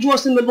greatly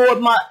rejoice in the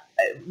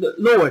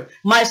Lord.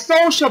 My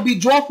soul shall be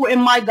joyful in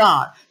my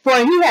God. For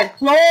he had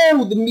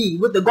clothed me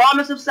with the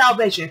garments of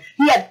salvation.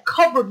 He had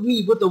covered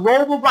me with the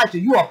robe of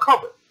righteousness. You are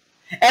covered.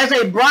 As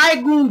a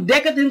bridegroom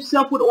decketh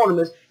himself with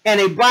ornaments, and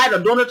a bride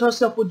adorneth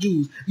herself with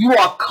jewels. You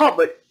are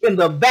covered in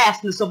the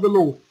vastness of the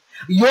Lord.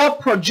 Your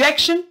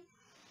projection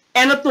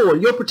and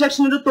authority, your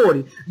protection and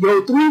authority,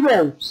 your three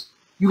robes.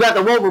 You got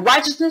the robe of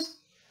righteousness,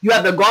 you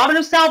have the garment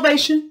of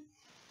salvation,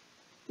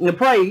 and the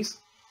praise.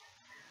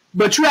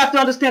 But you have to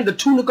understand the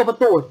tunic of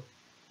authority.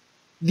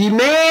 The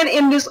man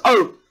in this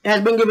earth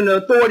has been given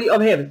the authority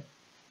of heaven.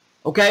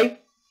 Okay?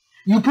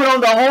 You put on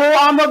the whole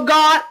armor of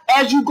God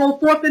as you go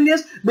forth in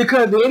this,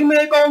 because the enemy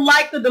ain't going to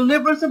like the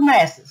deliverance of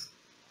masses.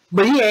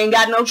 But he ain't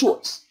got no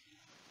choice.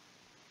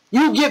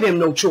 You give him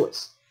no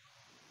choice.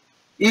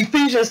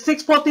 Ephesians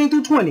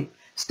 6:14-20.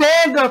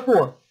 Stand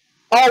therefore,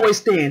 always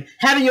stand,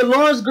 having your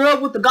loins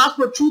girded with the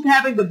gospel of truth,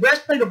 having the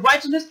breastplate of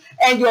righteousness,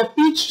 and your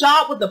feet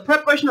shod with the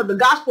preparation of the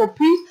gospel of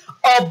peace.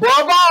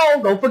 Above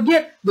all, don't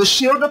forget the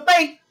shield of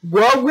faith,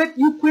 wherewith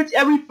you quench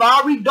every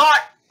fiery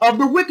dart of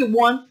the wicked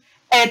one,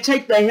 and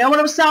take the helmet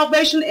of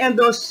salvation and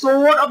the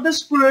sword of the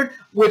Spirit,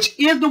 which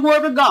is the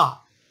word of God.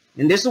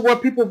 And this is where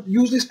people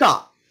usually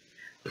stop.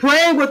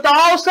 Praying with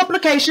all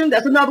supplication,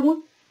 that's another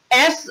one.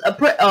 As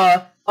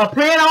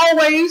praying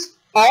always,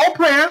 all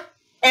prayer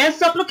and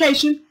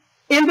supplication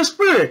in the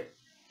Spirit.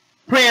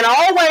 Praying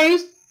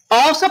always,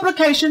 all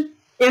supplication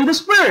in the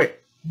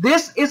Spirit.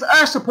 This is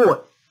our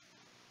support.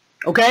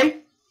 Okay?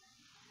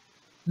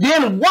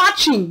 Then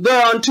watching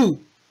thereunto.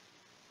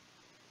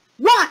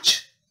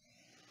 Watch.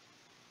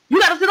 You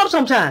got to sit up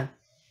sometime.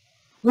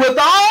 With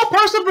all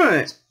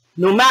perseverance,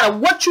 no matter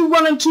what you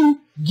run into,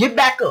 get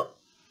back up.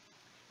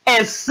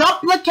 And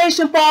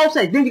supplication for all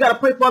sakes. Then you got to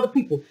pray for other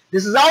people.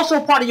 This is also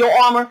part of your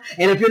armor.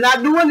 And if you're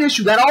not doing this,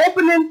 you got to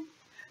open them.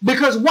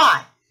 Because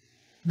why?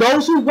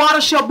 Those who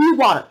water shall be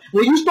watered.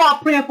 When you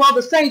start praying for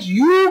other saints,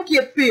 you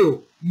get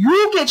filled.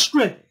 You get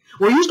strengthened.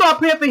 When you start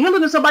praying for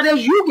healing in somebody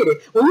else, you get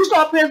it. When you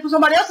start praying for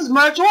somebody else's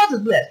marriage, yours is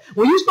blessed.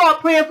 When you start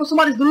praying for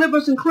somebody's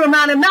deliverance and clear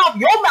mind and mouth,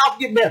 your mouth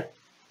get better.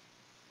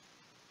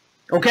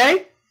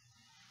 Okay?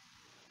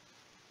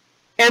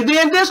 And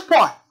then this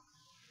part.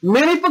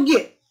 Many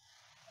forget.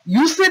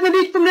 You sitting and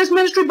eat from this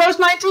ministry, verse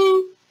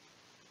 19,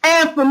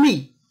 and for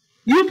me.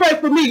 You pray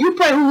for me. You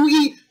pray who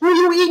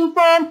you eating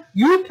from.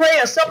 You pray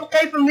and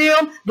supplicate from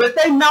them that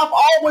their mouth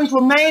always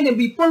remain and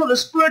be full of the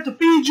Spirit to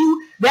feed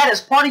you. That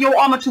is part of your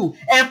armor too.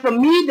 And for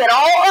me, that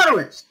all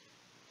utterance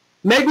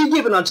may be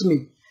given unto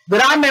me,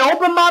 that I may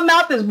open my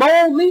mouth as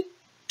boldly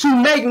to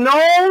make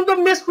known the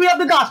mystery of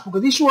the gospel,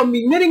 because he's showing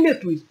me many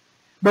mysteries.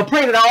 But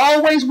pray that I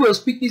always will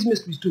speak these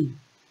mysteries to you.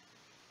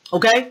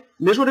 Okay?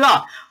 Mystery of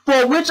God.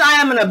 For which I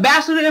am an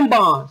ambassador in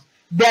bonds,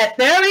 that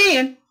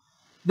therein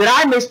that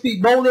I may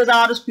speak boldly as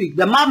I ought to speak,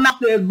 that my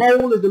mouth is as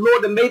bold as the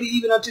Lord that made it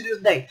even unto this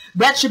day.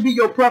 That should be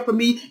your prayer for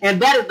me,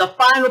 and that is the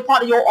final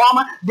part of your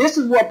armor. This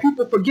is where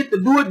people forget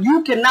to do it.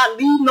 You cannot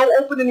leave no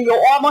opening in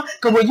your armor,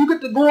 because when you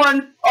get to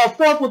going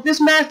forth with this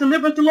man's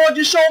deliverance the Lord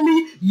just showed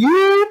me,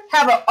 you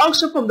have an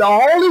unction from the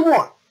Holy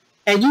One,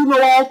 and you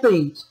know all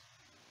things.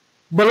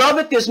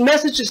 Beloved, this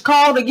message is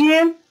called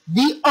again,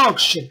 the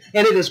unction,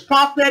 and it is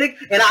prophetic,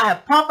 and I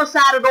have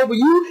prophesied it over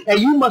you, and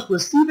you must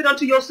receive it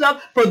unto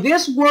yourself. For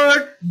this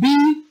word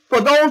be for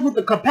those with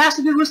the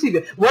capacity to receive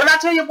it. What did I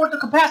tell you what the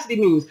capacity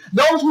means?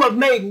 Those who have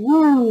made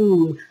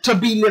room to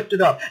be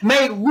lifted up,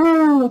 made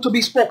room to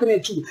be spoken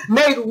into,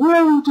 made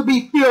room to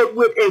be filled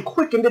with and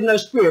quickened in their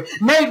spirit,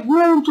 made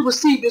room to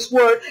receive this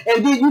word,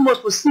 and then you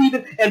must receive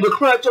it and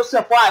declare it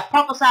yourself. For I have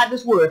prophesied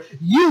this word.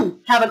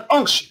 You have an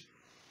unction,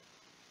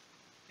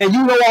 and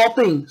you know all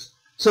things.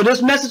 So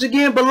this message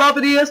again,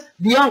 beloved, is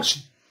the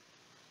unction.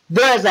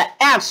 There is an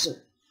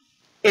answer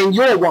in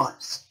your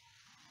wants.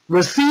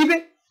 Receive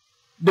it,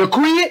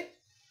 decree it,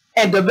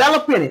 and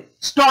develop in it.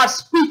 Start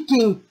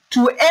speaking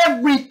to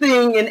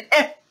everything and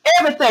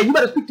everything. You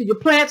better speak to your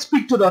plants,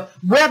 speak to the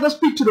weather,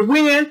 speak to the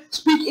wind,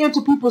 speak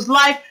into people's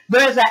life.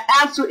 There is an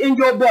answer in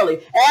your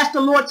belly. Ask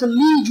the Lord to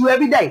lead you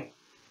every day.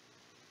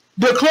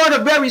 Declare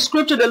the very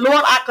scripture that,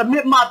 Lord, I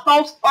commit my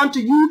thoughts unto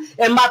you,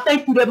 and I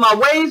thank you that my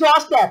ways are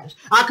established.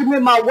 I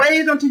commit my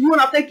ways unto you,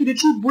 and I thank you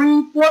that you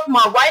bring forth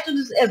my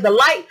righteousness as the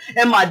light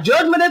and my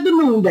judgment as the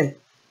noonday.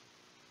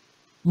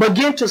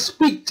 Begin to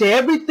speak to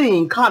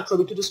everything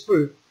contrary to the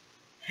Spirit,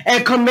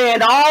 and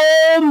command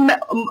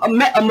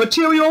all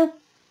material,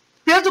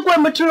 physical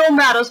and material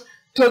matters,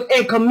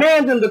 and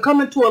command them to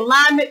come into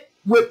alignment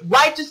with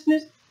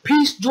righteousness,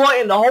 peace, joy,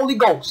 and the Holy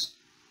Ghost.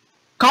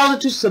 Cause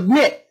it to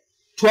submit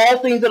to all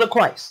things that are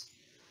Christ.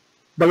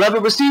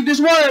 Beloved, receive this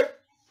word.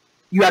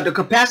 You have the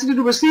capacity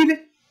to receive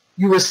it.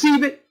 You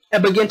receive it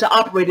and begin to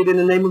operate it in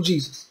the name of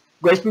Jesus.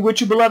 Grace be with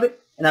you, beloved,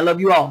 and I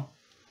love you all.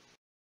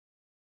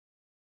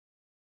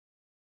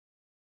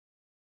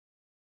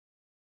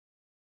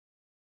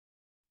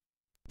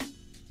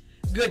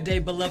 Good day,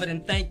 beloved,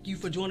 and thank you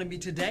for joining me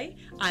today.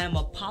 I am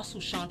Apostle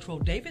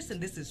Shawntrell Davis,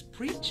 and this is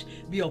Preach,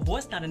 Be a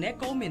Voice, Not an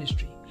Echo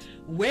Ministry.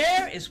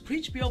 Where is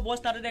Preach, Be a Voice,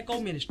 Not an Echo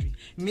Ministry?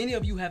 Many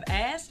of you have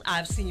asked.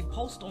 I've seen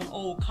posts on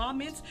old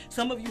comments.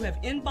 Some of you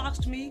have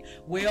inboxed me.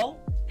 Well,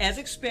 as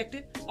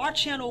expected, our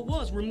channel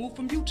was removed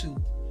from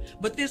YouTube.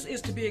 But this is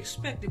to be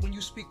expected when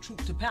you speak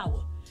truth to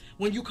power.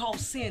 When you call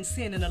sin,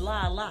 sin, and a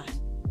lie, lie.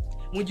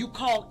 When you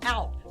call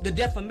out the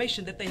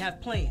defamation that they have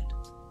planned.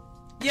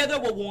 Yeah,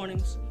 there were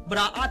warnings, but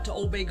I ought to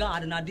obey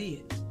God, and I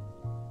did.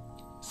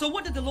 So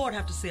what did the Lord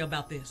have to say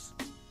about this?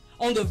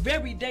 On the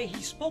very day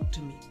he spoke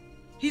to me,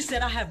 he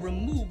said, I have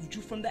removed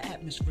you from the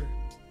atmosphere.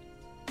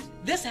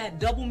 This had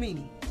double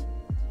meaning.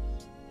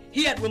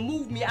 He had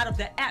removed me out of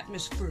the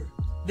atmosphere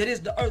that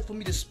is the earth for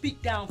me to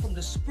speak down from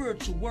the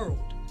spiritual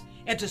world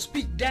and to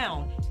speak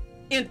down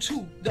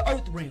into the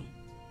earth realm.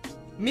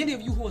 Many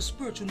of you who are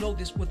spiritual know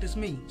what this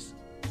means.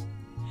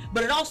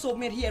 But it also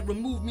meant he had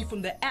removed me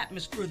from the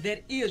atmosphere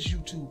that is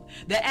YouTube,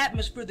 the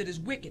atmosphere that is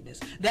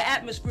wickedness, the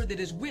atmosphere that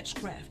is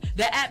witchcraft,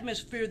 the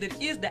atmosphere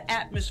that is the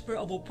atmosphere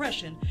of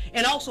oppression,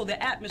 and also the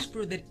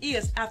atmosphere that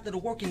is after the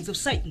workings of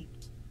Satan.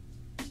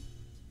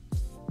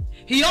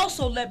 He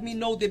also let me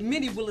know that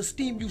many will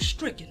esteem you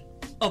stricken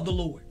of the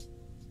Lord.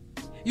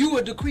 You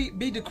will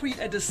be decreed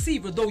a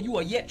deceiver, though you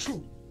are yet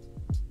true.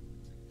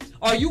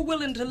 Are you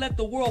willing to let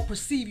the world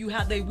perceive you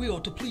how they will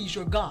to please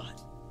your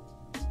God?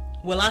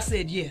 Well, I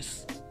said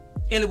yes.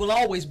 And it will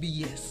always be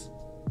yes.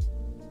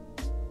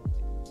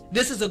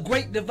 This is a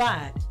great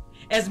divide.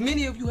 As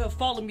many of you have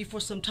followed me for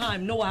some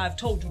time know, I have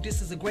told you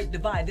this is a great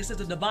divide. This is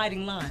a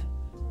dividing line.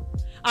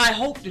 I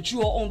hope that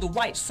you are on the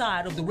right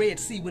side of the Red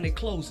Sea when it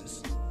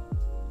closes.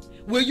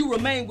 Will you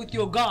remain with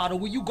your God, or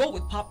will you go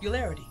with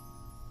popularity?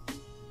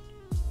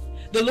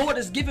 The Lord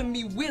has given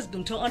me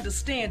wisdom to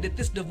understand that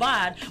this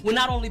divide will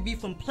not only be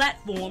from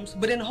platforms,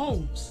 but in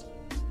homes.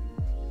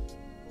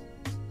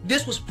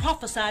 This was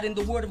prophesied in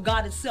the word of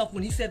God itself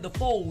when he said the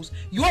foes,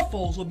 your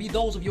foes, will be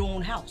those of your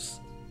own house.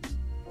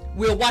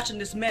 We're watching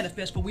this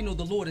manifest, for we know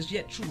the Lord is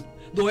yet true,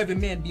 though every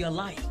man be a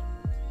liar.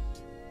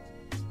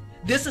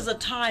 This is a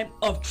time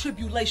of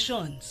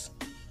tribulations.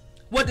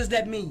 What does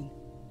that mean?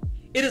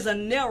 It is a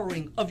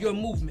narrowing of your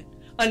movement,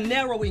 a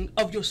narrowing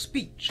of your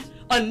speech,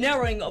 a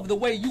narrowing of the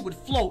way you would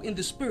flow in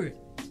the spirit.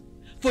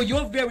 For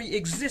your very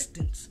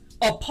existence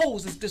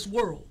opposes this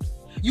world.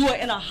 You are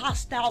in a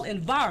hostile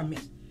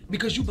environment,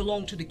 because you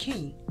belong to the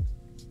King.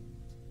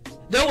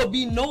 There will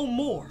be no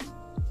more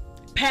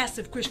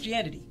passive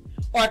Christianity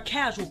or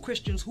casual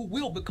Christians who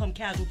will become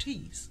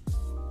casualties.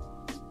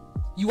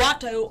 You ought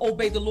to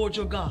obey the Lord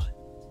your God.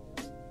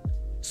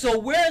 So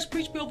where is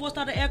Preach, Be a Voice,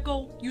 Not an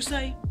Echo, you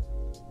say?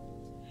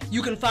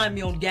 You can find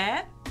me on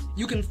Gab.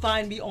 You can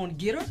find me on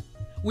Gitter.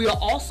 We are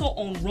also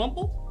on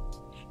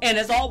Rumble. And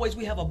as always,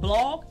 we have a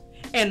blog.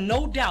 And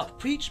no doubt,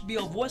 Preach, Be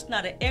a Voice,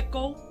 Not an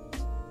Echo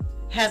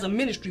has a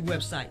ministry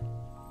website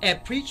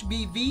at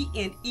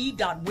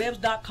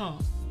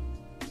preachbvne.webs.com.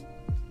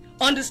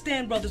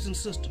 Understand, brothers and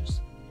sisters,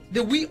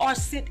 that we are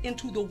sent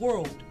into the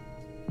world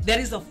that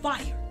is a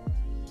fire.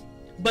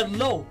 But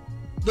lo,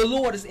 the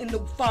Lord is in the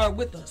fire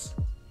with us,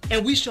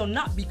 and we shall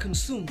not be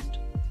consumed.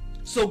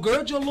 So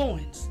gird your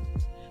loins,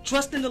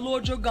 trust in the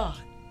Lord your God,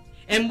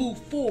 and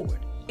move forward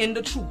in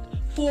the truth,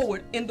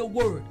 forward in the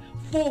word,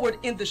 forward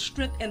in the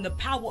strength and the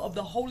power of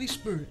the Holy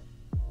Spirit.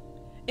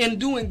 In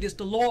doing this,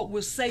 the Lord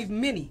will save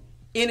many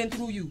in and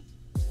through you.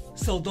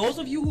 So those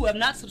of you who have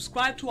not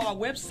subscribed to our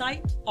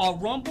website, our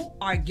Rumble,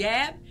 our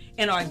Gab,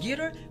 and our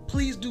Getter,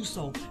 please do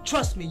so.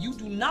 Trust me, you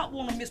do not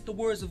want to miss the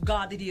words of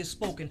God that He has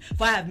spoken.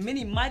 For I have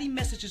many mighty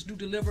messages to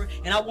deliver,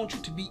 and I want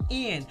you to be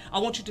in. I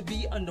want you to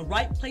be in the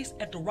right place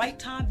at the right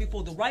time,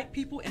 before the right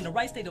people, in the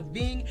right state of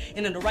being,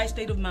 and in the right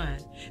state of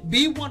mind.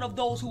 Be one of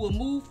those who will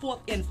move forth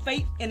in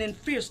faith and in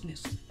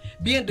fierceness,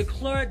 being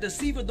declared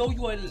deceiver though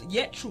you are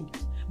yet true.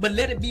 But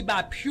let it be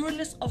by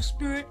pureness of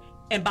spirit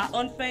and by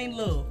unfeigned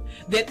love,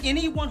 that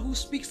anyone who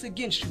speaks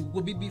against you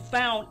will be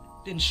found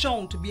and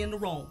shown to be in the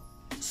wrong.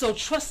 So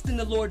trust in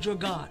the Lord your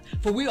God,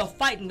 for we are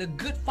fighting the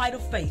good fight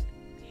of faith.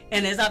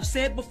 And as I've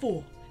said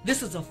before,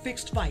 this is a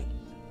fixed fight.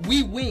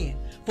 We win,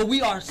 for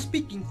we are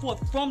speaking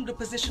forth from the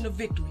position of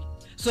victory.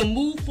 So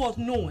move forth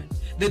knowing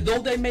that though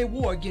they may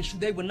war against you,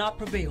 they will not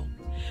prevail.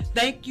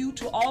 Thank you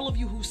to all of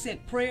you who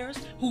sent prayers,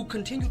 who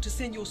continue to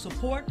send your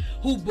support,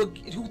 who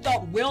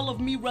thought well of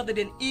me rather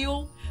than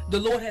ill. The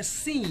Lord has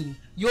seen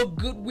your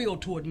goodwill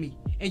toward me,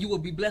 and you will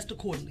be blessed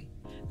accordingly.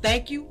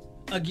 Thank you.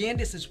 Again,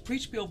 this is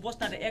Preach, Be a Voice,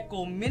 Not an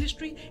Echo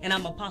Ministry, and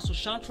I'm Apostle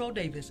Shawntrell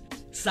Davis,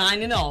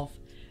 signing off.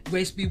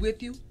 Grace be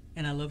with you,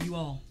 and I love you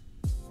all.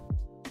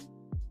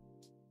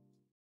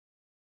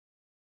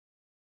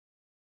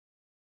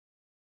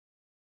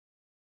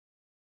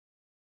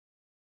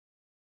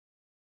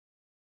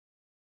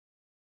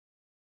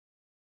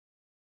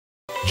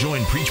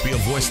 Join Preach, Be a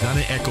Voice, Not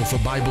an Echo for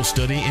Bible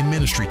study and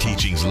ministry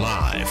teachings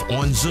live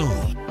on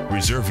Zoom.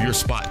 Reserve your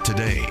spot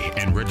today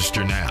and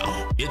register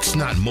now. It's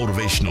not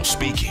motivational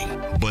speaking,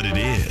 but it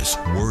is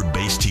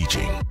word-based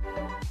teaching.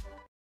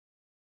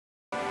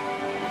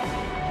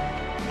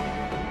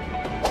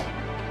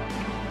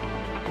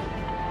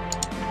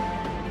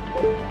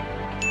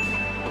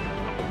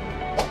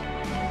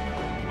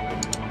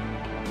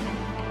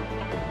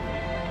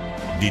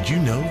 Did you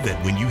know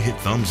that when you hit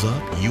thumbs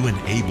up, you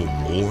enable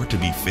more to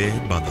be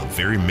fed by the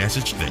very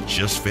message that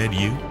just fed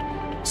you?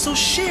 So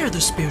share the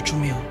spiritual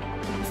meal.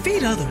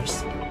 Feed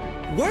others.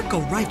 Work a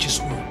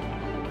righteous work.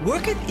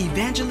 Worketh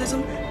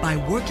evangelism by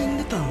working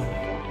the thumb.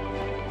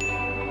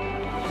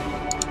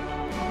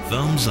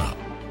 Thumbs up.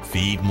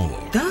 Feed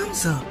more.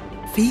 Thumbs up.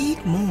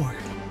 Feed more.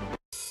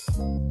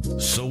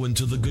 Sow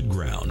into the good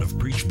ground of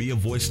Preach, Be a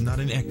Voice, Not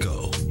an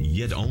Echo,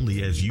 yet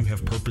only as you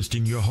have purposed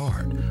in your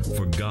heart.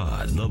 For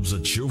God loves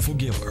a cheerful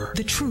giver.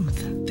 The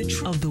truth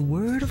of the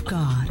Word of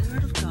God.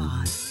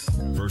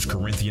 1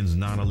 Corinthians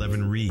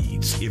 9:11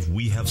 reads, if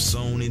we have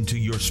sown into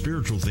your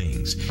spiritual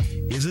things,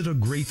 is it a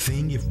great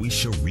thing if we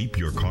shall reap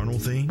your carnal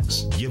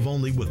things? Give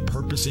only with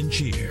purpose and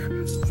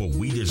cheer, for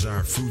we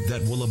desire fruit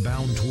that will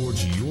abound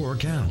towards your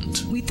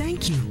account. We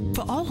thank you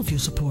for all of your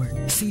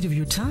support, seed of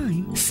your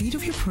time, seed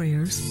of your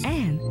prayers,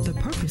 and the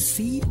purpose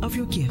seed of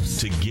your gifts.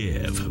 To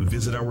give,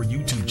 visit our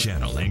YouTube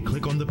channel and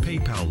click on the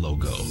PayPal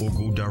logo, or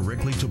go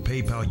directly to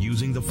PayPal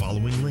using the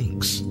following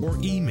links, or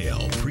email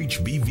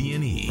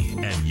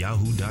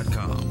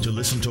preachbvne@yahoo.com. To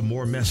listen to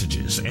more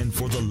messages and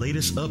for the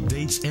latest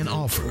updates and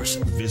offers,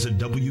 visit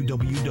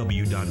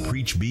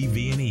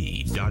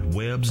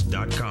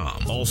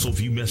www.preachbvne.webs.com. Also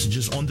view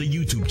messages on the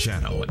YouTube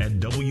channel at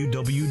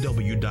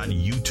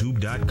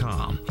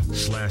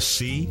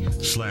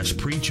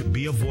www.youtube.com/c/preach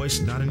be a voice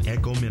not an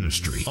echo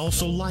ministry.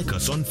 Also like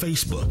us on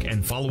Facebook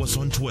and follow us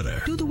on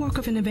Twitter. Do the work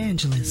of an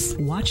evangelist.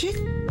 Watch it,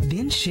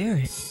 then share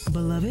it.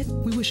 Beloved,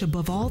 we wish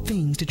above all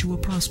things that you will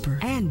prosper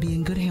and be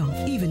in good health,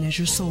 even as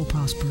your soul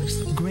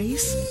prospers.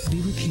 Grace be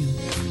with you.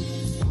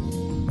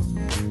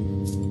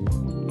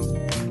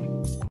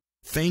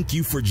 Thank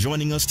you for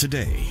joining us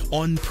today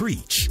on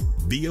Preach,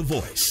 Be a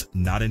Voice,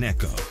 Not an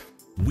Echo.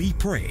 We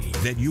pray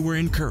that you were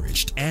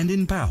encouraged and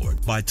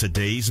empowered by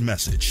today's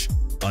message.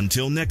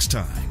 Until next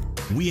time,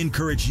 we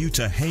encourage you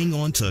to hang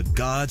on to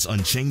God's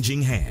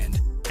unchanging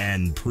hand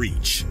and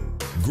preach.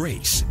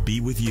 Grace be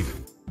with you.